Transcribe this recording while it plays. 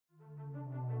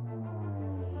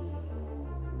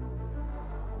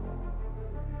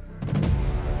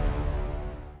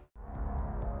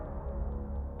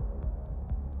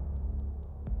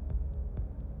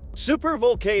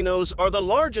Supervolcanoes are the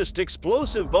largest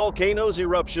explosive volcanoes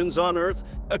eruptions on Earth,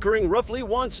 occurring roughly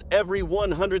once every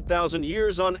 100,000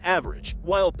 years on average,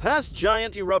 while past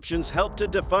giant eruptions help to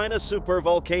define a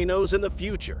supervolcanoes in the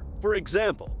future. For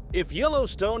example, if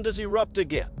Yellowstone does erupt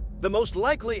again, the most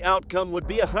likely outcome would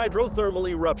be a hydrothermal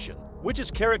eruption, which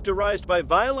is characterized by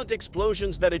violent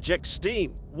explosions that eject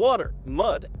steam, water,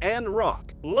 mud, and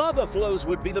rock. Lava flows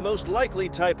would be the most likely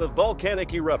type of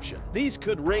volcanic eruption. These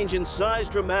could range in size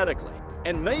dramatically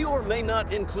and may or may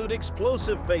not include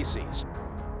explosive facies.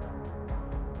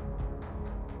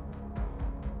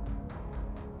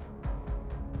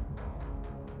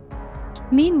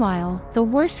 Meanwhile, the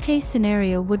worst-case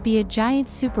scenario would be a giant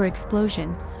super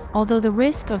explosion, although the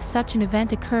risk of such an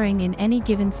event occurring in any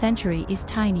given century is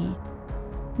tiny.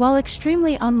 While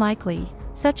extremely unlikely,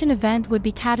 such an event would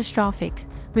be catastrophic,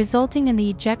 resulting in the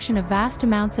ejection of vast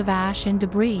amounts of ash and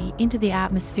debris into the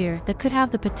atmosphere that could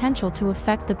have the potential to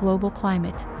affect the global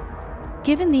climate.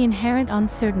 Given the inherent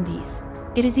uncertainties,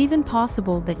 it is even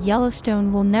possible that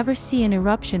Yellowstone will never see an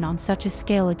eruption on such a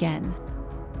scale again.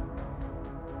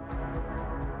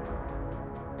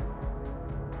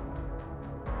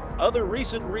 Other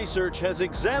recent research has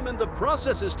examined the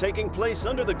processes taking place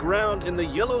under the ground in the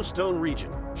Yellowstone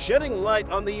region, shedding light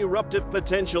on the eruptive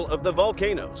potential of the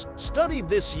volcanoes. Study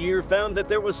this year found that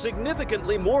there was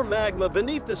significantly more magma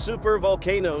beneath the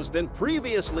supervolcanoes than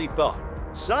previously thought.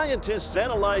 Scientists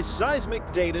analyzed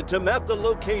seismic data to map the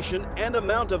location and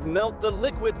amount of melt the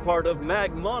liquid part of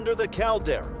magma under the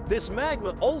caldera. This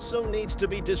magma also needs to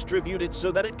be distributed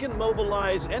so that it can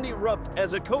mobilize and erupt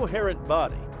as a coherent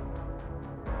body.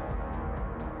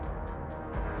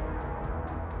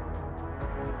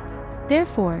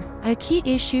 Therefore, a key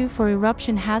issue for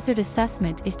eruption hazard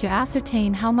assessment is to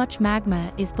ascertain how much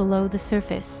magma is below the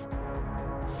surface.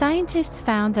 Scientists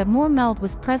found that more melt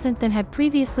was present than had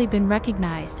previously been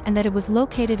recognized and that it was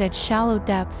located at shallow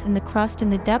depths in the crust in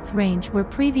the depth range where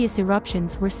previous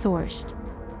eruptions were sourced.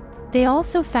 They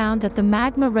also found that the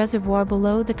magma reservoir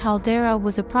below the caldera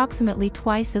was approximately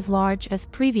twice as large as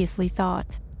previously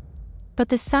thought. But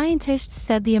the scientists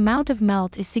said the amount of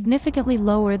melt is significantly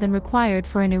lower than required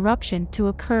for an eruption to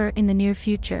occur in the near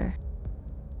future.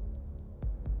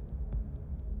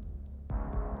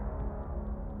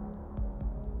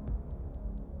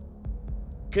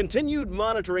 Continued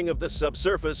monitoring of the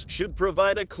subsurface should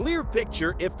provide a clear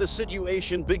picture if the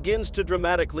situation begins to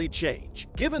dramatically change.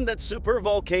 Given that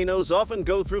supervolcanoes often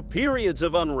go through periods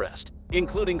of unrest,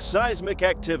 including seismic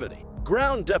activity,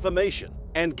 ground deformation,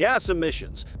 and gas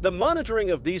emissions, the monitoring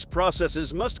of these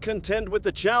processes must contend with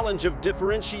the challenge of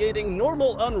differentiating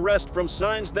normal unrest from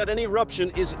signs that an eruption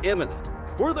is imminent.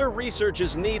 Further research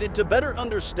is needed to better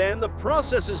understand the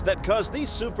processes that cause these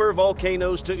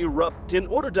supervolcanoes to erupt in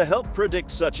order to help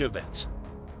predict such events.